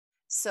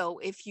So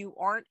if you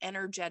aren't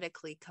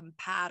energetically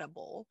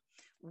compatible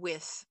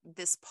with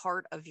this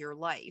part of your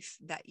life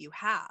that you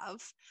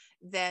have,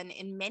 then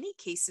in many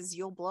cases,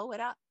 you'll blow it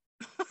up.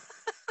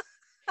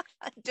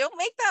 Don't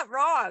make that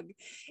wrong.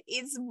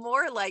 It's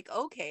more like,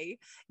 okay,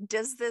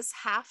 does this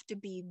have to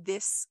be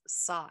this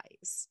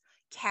size?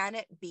 Can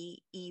it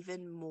be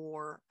even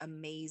more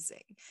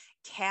amazing?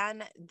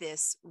 Can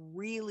this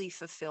really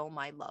fulfill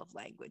my love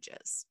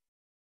languages?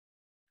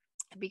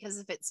 Because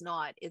if it's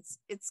not, it's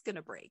going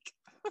to break.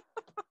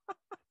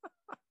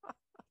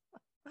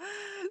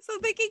 So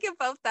thinking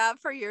about that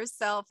for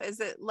yourself,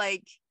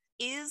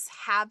 is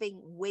having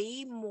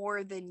way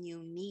more than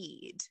you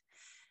need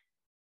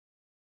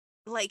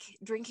like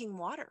drinking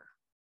water?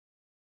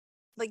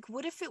 Like,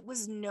 what if it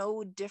was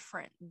no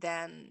different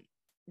than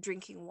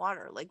drinking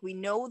water? Like, we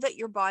know that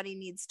your body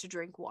needs to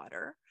drink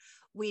water.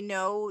 We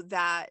know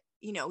that,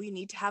 you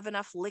need to have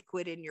enough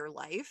liquid in your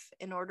life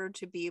in order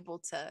to be able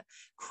to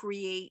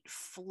create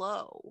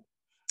flow.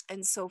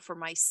 And so for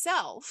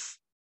myself,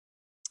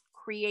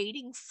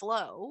 creating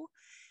flow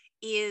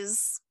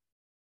is,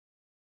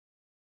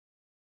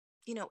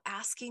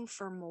 asking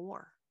for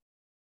more.